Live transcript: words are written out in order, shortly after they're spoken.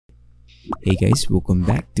Hey guys, welcome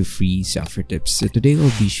back to Free Software Tips. So today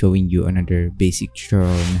I'll be showing you another basic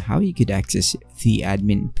tutorial on how you could access the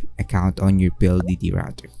admin account on your PLDT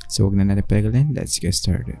router. So wag na natin patagalin, let's get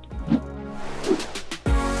started.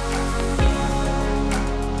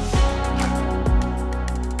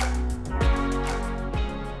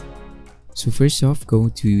 So first off, go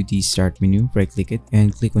to the start menu, right click it, and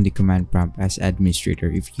click on the command prompt as administrator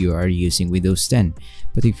if you are using Windows 10.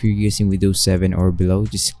 But if you're using Windows 7 or below,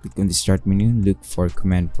 just click on the start menu, look for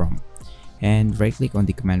command prompt, and right click on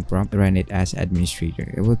the command prompt, run it as administrator.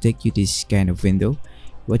 It will take you this kind of window.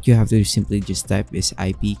 What you have to do simply just type is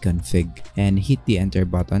ipconfig and hit the enter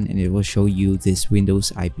button, and it will show you this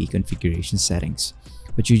Windows IP configuration settings.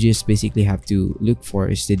 What you just basically have to look for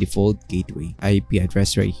is the default gateway IP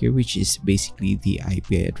address right here, which is basically the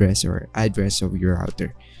IP address or address of your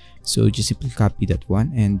router. So just simply copy that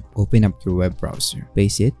one and open up your web browser,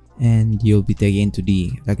 paste it, and you'll be taken to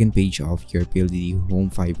the login page of your PLDT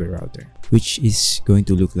Home Fibr Router, which is going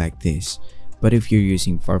to look like this. But if you're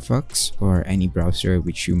using Firefox or any browser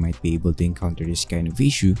which you might be able to encounter this kind of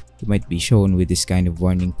issue, you might be shown with this kind of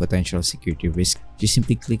warning potential security risk. Just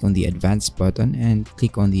simply click on the advanced button and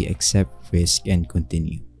click on the accept risk and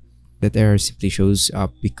continue. That error simply shows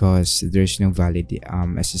up because there's no valid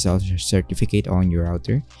SSL certificate on your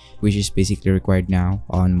router, which is basically required now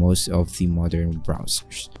on most of the modern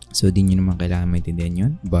browsers. So di nyo naman kailangan maintindihan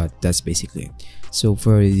yun, but that's basically it. So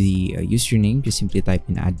for the username, just simply type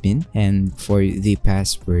in admin, and for the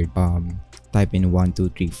password, type in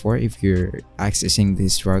 1234 if you're accessing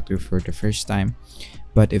this router for the first time.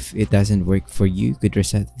 But if it doesn't work for you, you could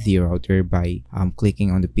reset the router by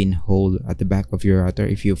clicking on the pinhole at the back of your router.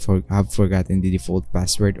 If you have forgotten the default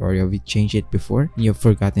password or you have changed it before and you have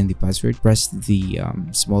forgotten the password, press the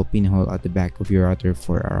small pinhole at the back of your router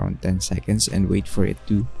for around 10 seconds and wait for it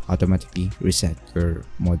to automatically reset your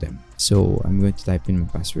modem. So I'm going to type in my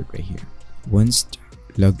password right here. Once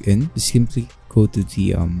logged in, simply go to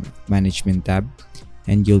the management tab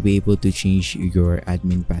and you'll be able to change your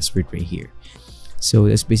admin password right here. So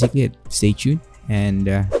that's basically it. Stay tuned and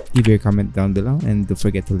leave your comment down below, and don't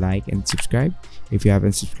forget to like and subscribe. If you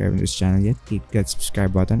haven't subscribed to this channel yet, click that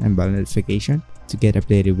subscribe button and bell notification to get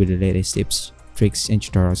updated with the latest tips, tricks, and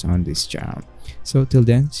tutorials on this channel. So till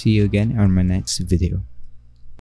then, see you again on my next video.